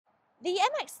The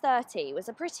MX-30 was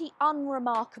a pretty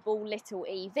unremarkable little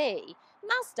EV.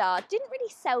 Mazda didn't really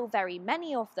sell very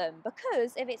many of them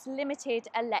because of its limited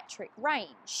electric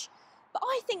range. But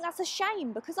I think that's a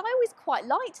shame because I always quite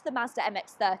liked the Mazda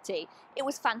MX-30. It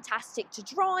was fantastic to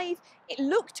drive, it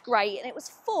looked great, and it was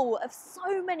full of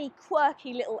so many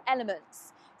quirky little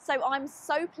elements. So I'm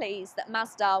so pleased that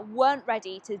Mazda weren't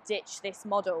ready to ditch this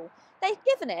model. They've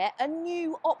given it a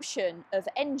new option of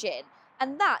engine,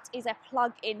 and that is a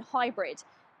plug-in hybrid.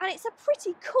 And it's a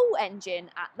pretty cool engine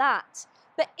at that.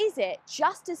 But is it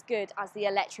just as good as the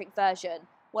electric version?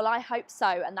 Well, I hope so,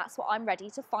 and that's what I'm ready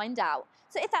to find out.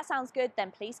 So if that sounds good, then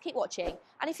please keep watching.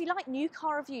 And if you like new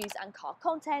car reviews and car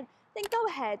content, then go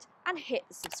ahead and hit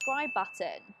the subscribe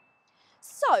button.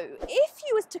 So if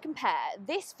you was to compare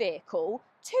this vehicle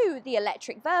to the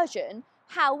electric version,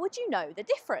 how would you know the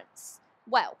difference?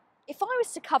 Well, if I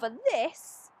was to cover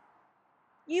this,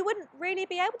 you wouldn't really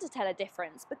be able to tell a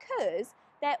difference because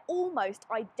they're almost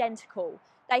identical.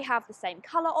 They have the same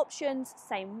colour options,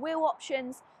 same wheel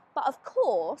options, but of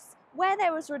course, where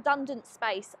there was redundant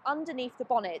space underneath the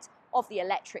bonnet of the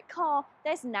electric car,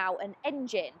 there's now an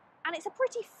engine, and it's a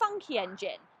pretty funky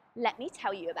engine. Let me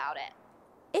tell you about it.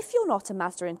 If you're not a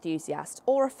Mazda enthusiast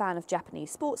or a fan of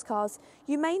Japanese sports cars,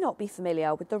 you may not be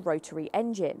familiar with the rotary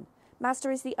engine.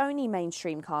 Mazda is the only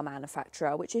mainstream car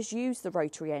manufacturer which has used the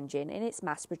rotary engine in its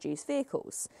mass-produced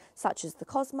vehicles, such as the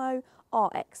Cosmo,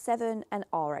 RX-7 and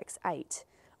RX-8.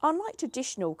 Unlike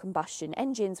traditional combustion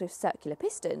engines with circular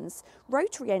pistons,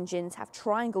 rotary engines have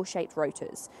triangle-shaped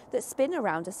rotors that spin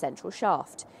around a central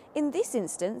shaft. In this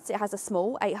instance, it has a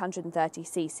small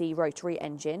 830cc rotary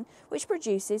engine which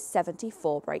produces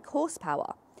 74 brake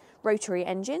horsepower. Rotary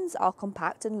engines are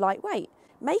compact and lightweight,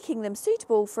 making them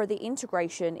suitable for the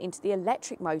integration into the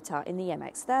electric motor in the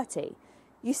MX-30.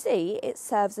 You see, it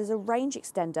serves as a range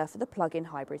extender for the plug-in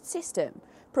hybrid system,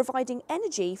 providing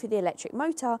energy for the electric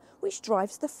motor which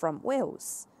drives the front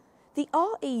wheels. The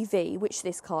REV, which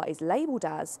this car is labelled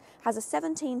as, has a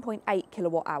 17.8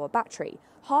 kilowatt-hour battery,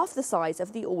 half the size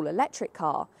of the all-electric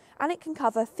car, and it can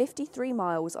cover 53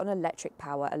 miles on electric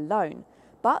power alone.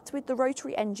 But with the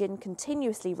rotary engine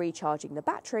continuously recharging the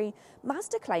battery,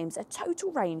 Mazda claims a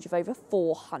total range of over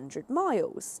 400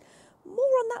 miles. More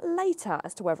on that later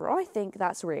as to whether I think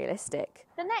that's realistic.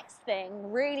 The next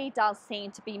thing really does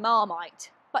seem to be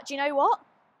Marmite. But do you know what?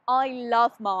 I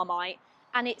love Marmite,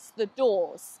 and it's the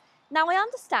doors. Now I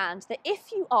understand that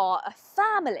if you are a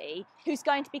family who's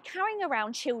going to be carrying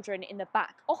around children in the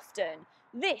back often,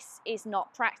 this is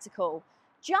not practical.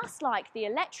 Just like the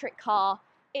electric car,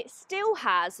 it still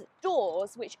has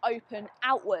doors which open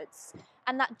outwards.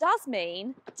 And that does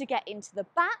mean to get into the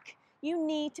back, you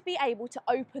need to be able to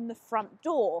open the front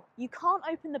door. You can't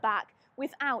open the back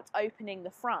without opening the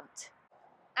front.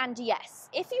 And yes,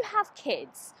 if you have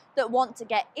kids that want to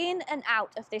get in and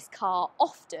out of this car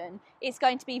often, it's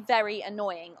going to be very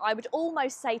annoying. I would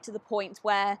almost say to the point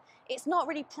where it's not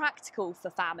really practical for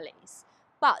families.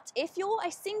 But if you're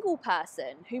a single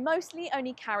person who mostly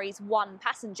only carries one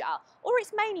passenger, or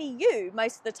it's mainly you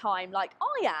most of the time like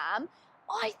I am,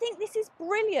 I think this is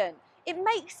brilliant. It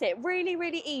makes it really,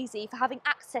 really easy for having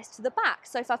access to the back.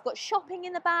 So if I've got shopping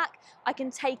in the back, I can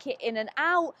take it in and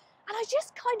out, and I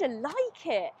just kind of like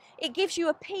it. It gives you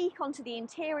a peek onto the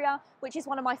interior, which is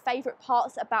one of my favourite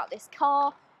parts about this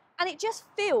car, and it just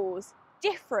feels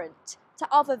different to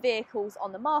other vehicles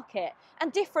on the market,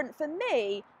 and different for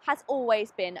me has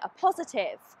always been a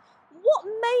positive. What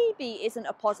maybe isn't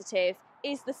a positive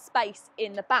is the space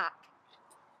in the back.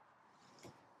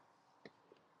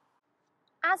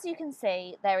 As you can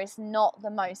see, there is not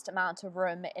the most amount of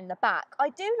room in the back. I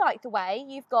do like the way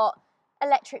you've got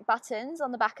electric buttons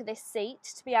on the back of this seat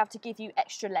to be able to give you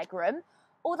extra leg room,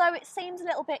 although it seems a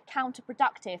little bit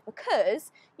counterproductive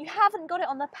because you haven't got it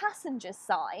on the passenger's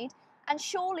side, and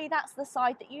surely that's the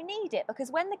side that you need it,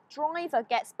 because when the driver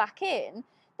gets back in,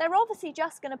 they're obviously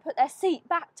just going to put their seat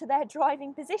back to their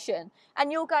driving position,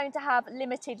 and you're going to have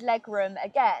limited leg room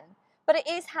again. But it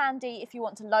is handy if you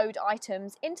want to load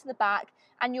items into the back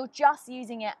and you're just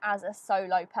using it as a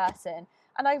solo person.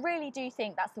 And I really do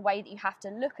think that's the way that you have to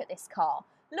look at this car.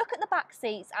 Look at the back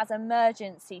seats as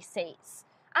emergency seats.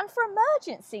 And for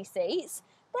emergency seats,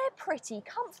 they're pretty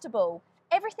comfortable.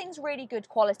 Everything's really good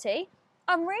quality.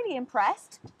 I'm really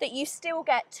impressed that you still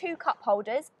get 2 cup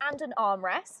holders and an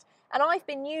armrest. And I've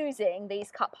been using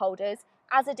these cup holders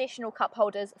as additional cup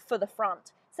holders for the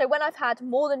front. So when I've had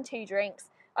more than 2 drinks,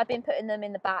 I've been putting them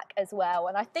in the back as well,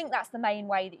 and I think that's the main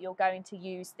way that you're going to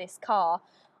use this car.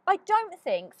 I don't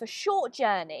think for short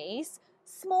journeys,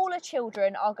 smaller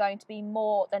children are going to be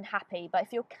more than happy, but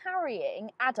if you're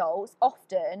carrying adults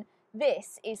often,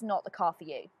 this is not the car for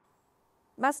you.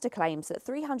 Mazda claims that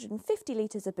 350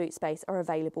 litres of boot space are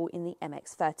available in the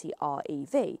MX-30R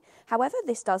EV. However,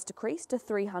 this does decrease to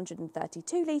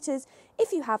 332 litres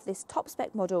if you have this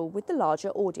top-spec model with the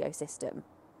larger audio system.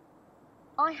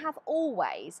 I have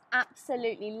always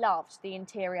absolutely loved the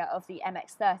interior of the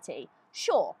MX-30.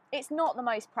 Sure, it's not the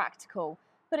most practical,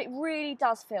 but it really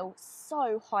does feel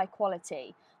so high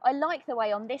quality. I like the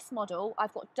way on this model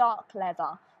I've got dark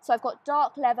leather. So I've got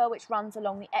dark leather which runs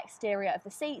along the exterior of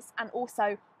the seats and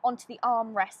also onto the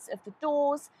armrests of the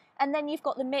doors. And then you've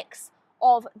got the mix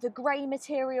of the grey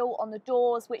material on the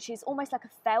doors, which is almost like a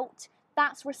felt.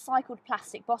 That's recycled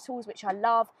plastic bottles, which I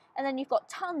love. And then you've got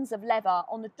tons of leather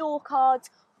on the door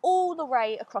cards, all the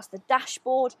way across the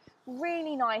dashboard.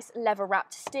 Really nice leather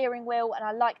wrapped steering wheel, and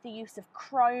I like the use of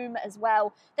chrome as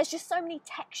well. There's just so many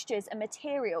textures and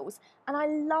materials, and I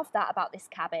love that about this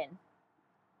cabin.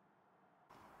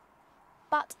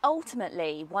 But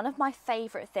ultimately, one of my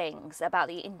favourite things about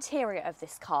the interior of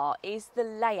this car is the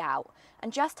layout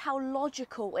and just how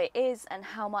logical it is and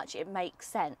how much it makes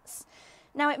sense.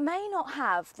 Now, it may not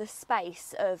have the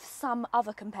space of some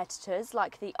other competitors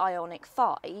like the Ioniq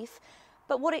 5,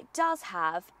 but what it does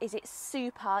have is it's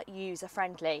super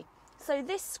user-friendly. So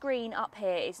this screen up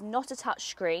here is not a touch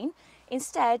screen.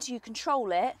 Instead, you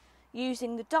control it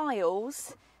using the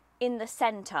dials in the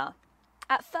centre.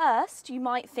 At first, you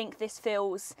might think this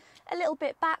feels a little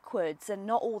bit backwards and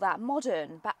not all that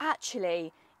modern, but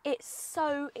actually it's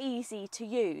so easy to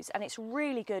use and it's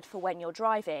really good for when you're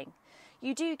driving.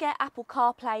 You do get Apple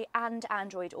CarPlay and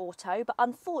Android Auto, but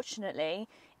unfortunately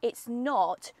it's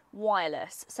not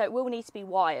wireless, so it will need to be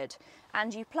wired.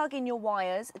 And you plug in your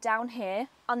wires down here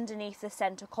underneath the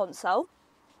centre console,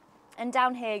 and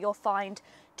down here you'll find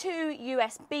two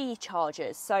USB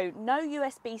chargers, so no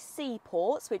USB-C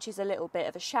ports, which is a little bit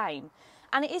of a shame.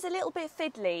 And it is a little bit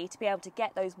fiddly to be able to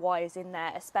get those wires in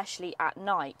there, especially at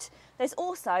night. There's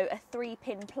also a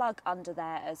 3-pin plug under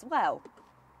there as well.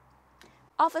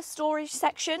 Other storage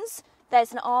sections,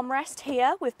 there's an armrest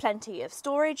here with plenty of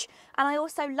storage, and I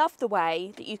also love the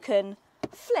way that you can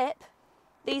flip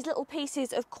these little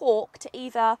pieces of cork to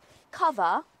either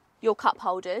cover your cup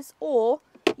holders, or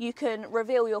you can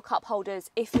reveal your cup holders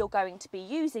if you're going to be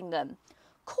using them.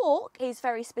 Cork is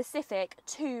very specific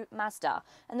to Mazda,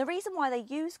 and the reason why they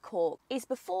use cork is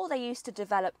before they used to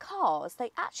develop cars,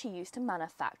 they actually used to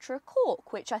manufacture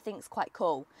cork, which I think is quite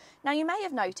cool. Now, you may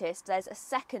have noticed there's a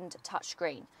second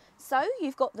touchscreen. So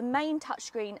you've got the main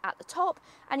touchscreen at the top,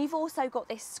 and you've also got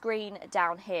this screen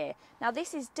down here. Now,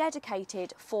 this is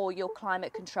dedicated for your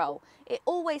climate control. It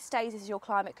always stays as your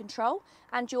climate control,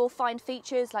 and you'll find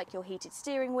features like your heated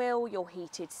steering wheel, your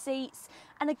heated seats,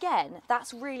 and again,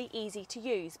 that's really easy to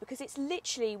use because it's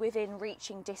literally within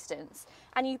reaching distance,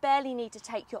 and you barely need to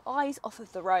take your eyes off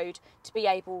of the road to be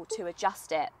able to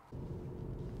adjust it.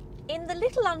 In the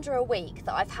little under a week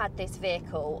that I've had this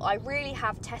vehicle, I really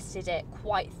have tested it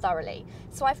quite thoroughly.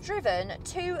 So I've driven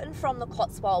to and from the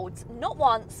Cotswolds not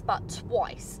once but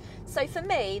twice. So for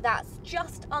me, that's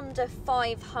just under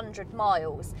 500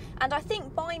 miles. And I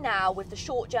think by now, with the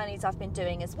short journeys I've been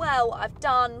doing as well, I've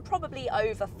done probably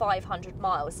over 500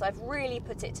 miles. So I've really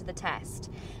put it to the test.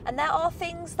 And there are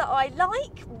things that I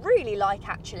like, really like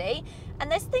actually, and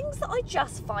there's things that I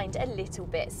just find a little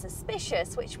bit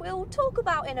suspicious, which we'll talk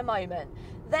about in a moment.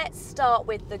 Let's start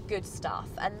with the good stuff,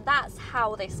 and that's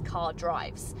how this car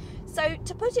drives. So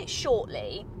to put it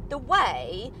shortly, the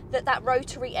way that that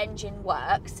rotary engine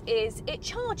works is it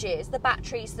charges the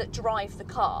batteries that drive the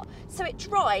car. So it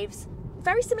drives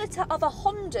very similar to other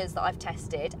Hondas that I've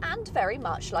tested, and very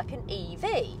much like an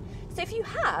EV. So if you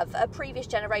have a previous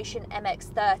generation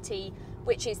MX-30,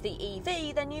 which is the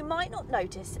EV, then you might not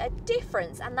notice a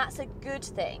difference, and that's a good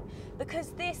thing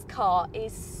because this car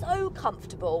is so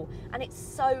comfortable and it's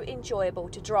so enjoyable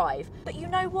to drive. But you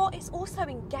know what? It's also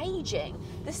engaging.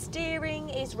 The steering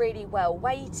is really well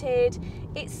weighted.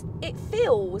 It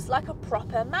feels like a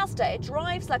proper Mazda. It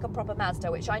drives like a proper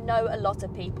Mazda, which I know a lot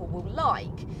of people will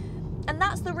like. And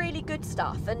that's the really good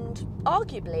stuff, and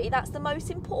arguably that's the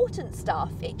most important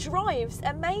stuff. It drives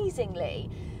amazingly.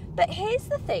 But here's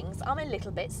the things I'm a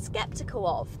little bit skeptical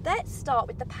of. Let's start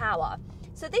with the power.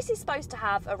 So this is supposed to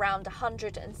have around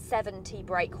 170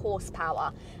 brake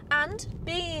horsepower, and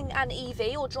being an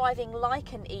EV or driving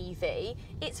like an EV,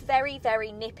 it's very,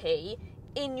 very nippy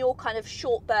in your kind of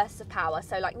short bursts of power.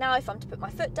 So like now, if I'm to put my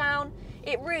foot down,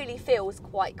 it really feels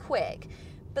quite quick.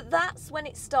 But that's when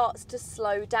it starts to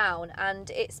slow down, and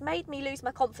it's made me lose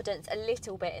my confidence a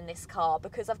little bit in this car,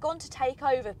 because I've gone to take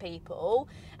over people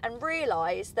and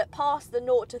realised that past the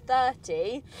 0 to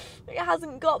 30 it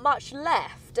hasn't got much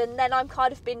left, and then I'm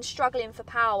kind of been struggling for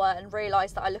power and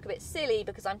realised that I look a bit silly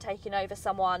because I'm taking over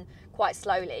someone quite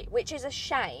slowly, which is a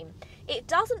shame. It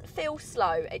doesn't feel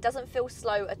slow, it doesn't feel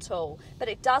slow at all, but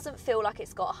it doesn't feel like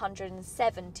it's got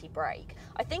 170 brake.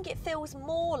 I think it feels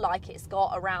more like it's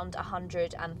got around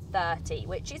 130,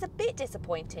 which is a bit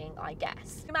disappointing, I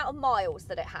guess. The amount of miles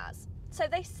that it has. So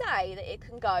they say that it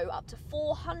can go up to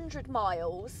 400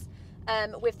 miles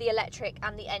with the electric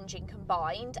and the engine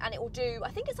combined, and it will do, I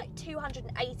think it's like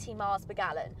 280 miles per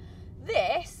gallon.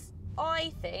 This,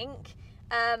 I think,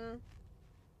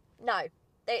 no,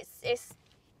 it's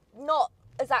not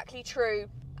exactly true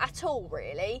at all,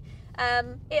 really.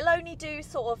 It'll only do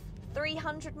sort of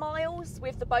 300 miles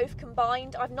with the both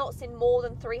combined. I've not seen more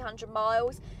than 300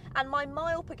 miles, and my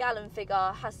mile per gallon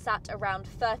figure has sat around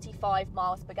 35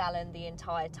 miles per gallon the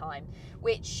entire time,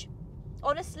 which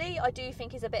honestly I do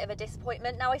think is a bit of a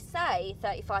disappointment. Now I say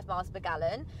 35 miles per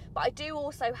gallon, but I do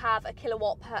also have a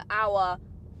kilowatt per hour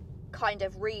kind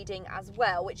of reading as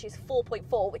well, which is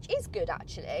 4.4, which is good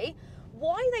actually.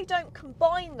 Why they don't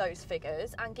combine those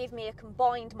figures and give me a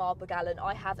combined mile per gallon,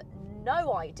 I have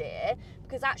no idea,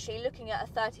 because actually looking at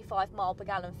a 35 mile per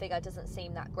gallon figure doesn't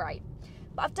seem that great.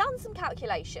 But I've done some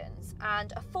calculations,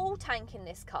 and a full tank in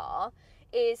this car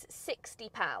is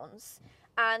 £60,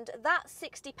 and that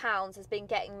 £60 has been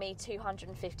getting me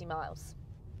 250 miles,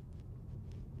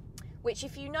 which,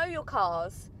 if you know your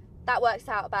cars, that works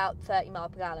out about 30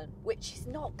 miles per gallon, which is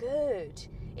not good.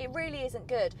 It really isn't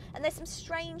good. And there's some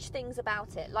strange things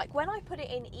about it. Like when I put it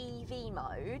in EV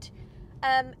mode,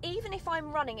 even if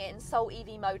I'm running it in sole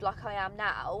EV mode like I am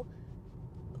now,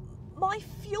 my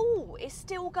fuel is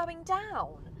still going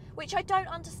down, which I don't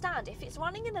understand. If it's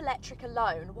running in electric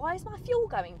alone, why is my fuel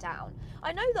going down?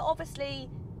 I know that obviously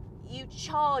you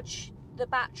charge the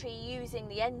battery using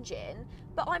the engine,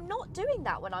 but I'm not doing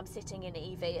that when I'm sitting in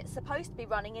EV. It's supposed to be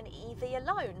running in EV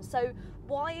alone. So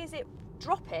why is it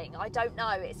dropping? I don't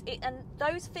know. And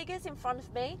those figures in front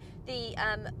of me, the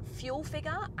fuel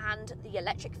figure and the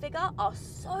electric figure, are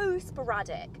so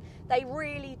sporadic. They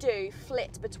really do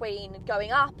flit between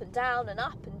going up and down and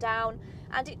up and down,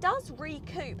 and it does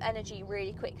recoup energy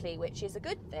really quickly, which is a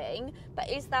good thing. But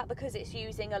is that because it's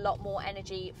using a lot more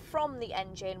energy from the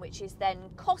engine, which is then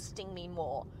costing me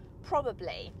more?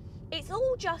 Probably. It's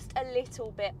all just a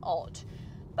little bit odd.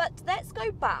 But let's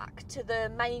go back to the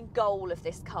main goal of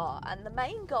this car, and the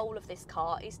main goal of this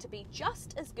car is to be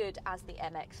just as good as the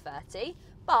MX-30,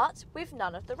 but with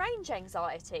none of the range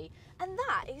anxiety, and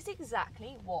that is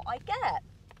exactly what I get.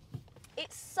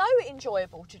 It's so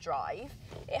enjoyable to drive,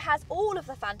 it has all of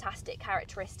the fantastic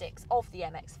characteristics of the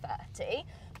MX-30,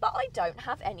 but I don't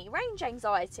have any range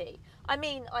anxiety. I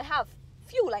mean, I have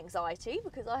fuel anxiety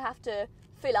because I have to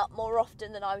fill up more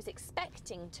often than I was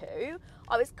expecting to.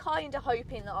 I was kind of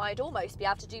hoping that I'd almost be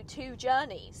able to do 2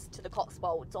 journeys to the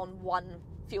Cotswolds on one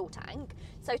fuel tank,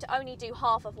 so to only do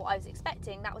half of what I was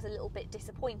expecting, that was a little bit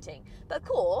disappointing. But of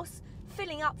course,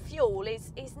 filling up fuel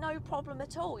is no problem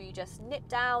at all. You just nip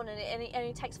down and it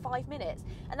only takes 5 minutes,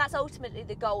 and that's ultimately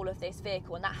the goal of this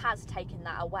vehicle, and that has taken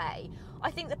that away. I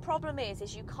think the problem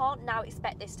is you can't now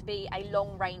expect this to be a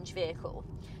long range vehicle.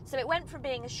 So it went from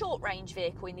being a short range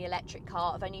vehicle in the electric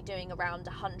car of only doing around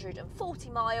 140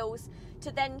 miles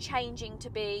to then changing to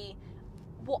be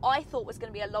what I thought was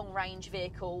going to be a long range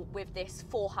vehicle with this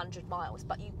 400 miles,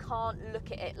 but you can't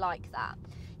look at it like that.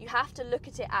 You have to look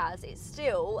at it as it's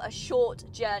still a short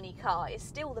journey car. It's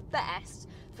still the best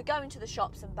for going to the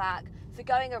shops and back, for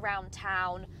going around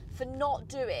town, for not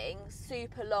doing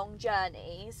super long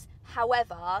journeys.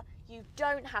 However, you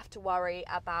don't have to worry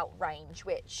about range,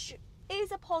 which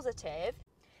is a positive.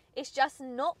 It's just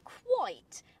not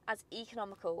quite as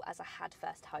economical as I had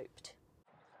first hoped.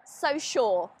 So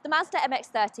sure, the Mazda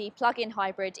MX-30 plug-in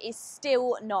hybrid is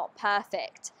still not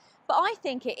perfect, but I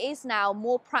think it is now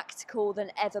more practical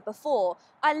than ever before.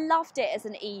 I loved it as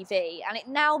an EV, and it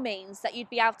now means that you'd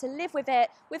be able to live with it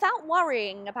without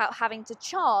worrying about having to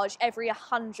charge every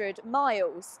 100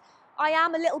 miles. I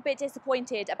am a little bit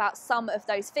disappointed about some of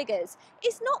those figures.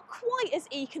 It's not quite as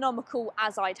economical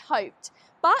as I'd hoped,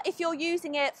 but if you're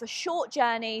using it for short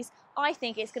journeys, I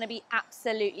think it's going to be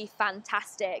absolutely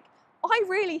fantastic. I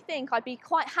really think I'd be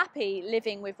quite happy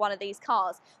living with one of these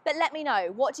cars, but let me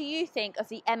know, what do you think of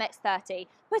the MX-30?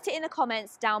 Put it in the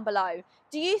comments down below.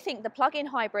 Do you think the plug-in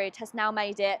hybrid has now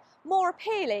made it more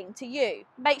appealing to you?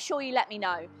 Make sure you let me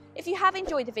know. If you have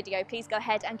enjoyed the video, please go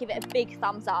ahead and give it a big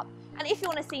thumbs up. And if you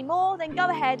want to see more, then go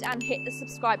ahead and hit the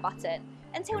subscribe button.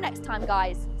 Until next time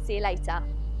guys, see you later.